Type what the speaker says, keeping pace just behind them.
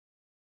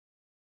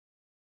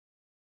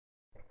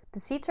The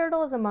sea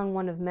turtle is among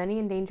one of many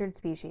endangered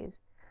species.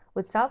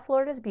 With South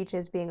Florida's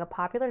beaches being a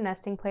popular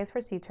nesting place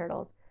for sea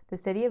turtles, the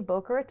city of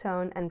Boca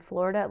Raton and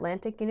Florida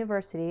Atlantic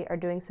University are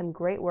doing some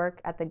great work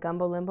at the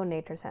Gumbo Limbo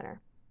Nature Center.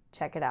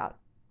 Check it out.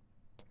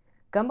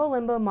 Gumbo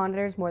Limbo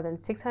monitors more than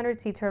 600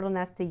 sea turtle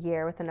nests a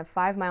year within a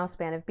 5-mile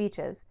span of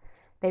beaches.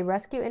 They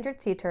rescue injured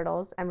sea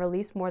turtles and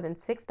release more than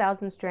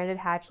 6,000 stranded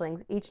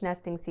hatchlings each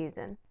nesting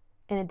season.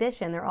 In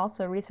addition, they're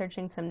also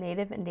researching some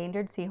native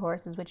endangered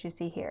seahorses, which you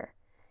see here.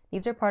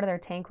 These are part of their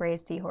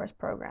tank-raised seahorse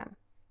program.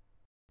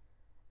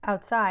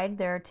 Outside,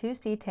 there are 2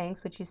 sea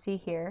tanks, which you see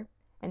here,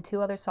 and 2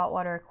 other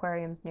saltwater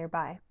aquariums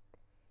nearby.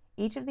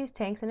 Each of these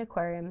tanks and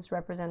aquariums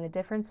represent a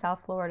different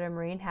South Florida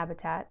marine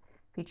habitat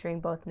featuring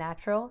both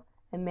natural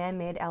and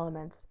man-made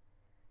elements.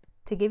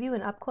 To give you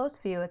an up-close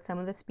view at some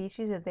of the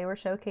species that they were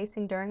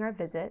showcasing during our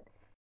visit,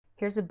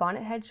 here's a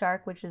bonnethead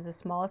shark, which is the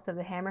smallest of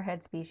the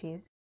hammerhead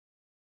species,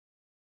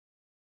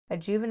 a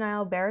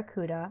juvenile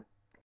barracuda,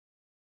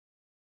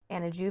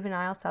 and a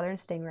juvenile southern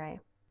stingray.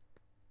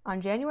 On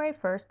January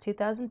 1,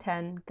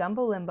 2010,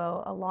 Gumbo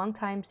Limbo, a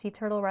longtime sea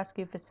turtle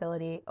rescue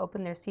facility,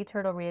 opened their sea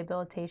turtle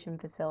rehabilitation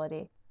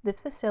facility. This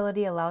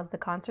facility allows the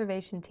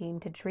conservation team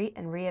to treat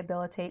and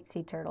rehabilitate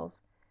sea turtles.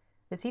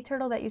 The sea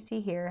turtle that you see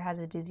here has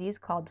a disease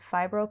called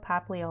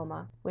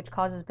fibropapilloma, which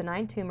causes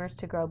benign tumors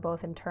to grow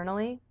both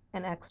internally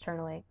and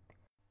externally.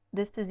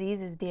 This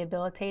disease is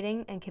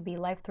debilitating and can be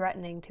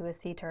life-threatening to a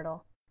sea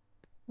turtle.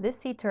 This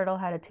sea turtle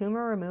had a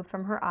tumor removed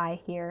from her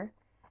eye here,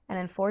 and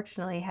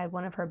unfortunately had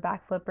one of her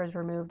back flippers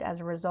removed as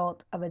a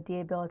result of a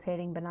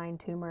debilitating benign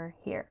tumor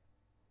here.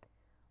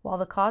 While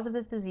the cause of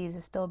this disease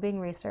is still being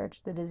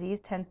researched, the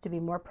disease tends to be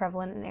more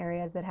prevalent in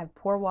areas that have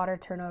poor water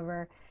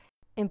turnover,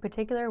 in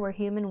particular where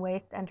human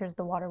waste enters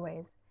the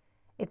waterways.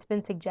 It's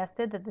been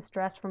suggested that the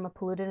stress from a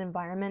polluted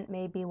environment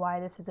may be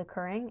why this is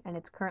occurring, and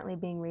it's currently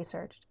being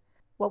researched.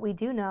 What we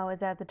do know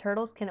is that the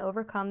turtles can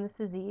overcome this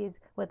disease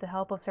with the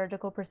help of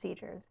surgical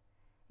procedures.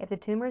 If the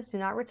tumors do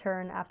not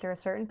return after a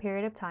certain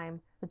period of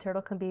time, the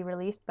turtle can be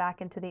released back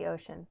into the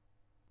ocean.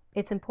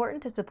 It's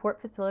important to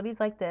support facilities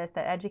like this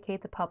that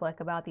educate the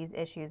public about these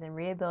issues and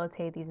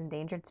rehabilitate these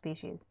endangered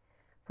species.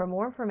 For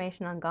more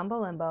information on Gumbo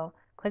Limbo,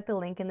 click the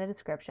link in the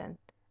description.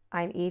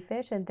 I'm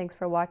EFish, and thanks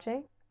for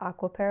watching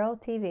Aquapparel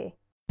TV.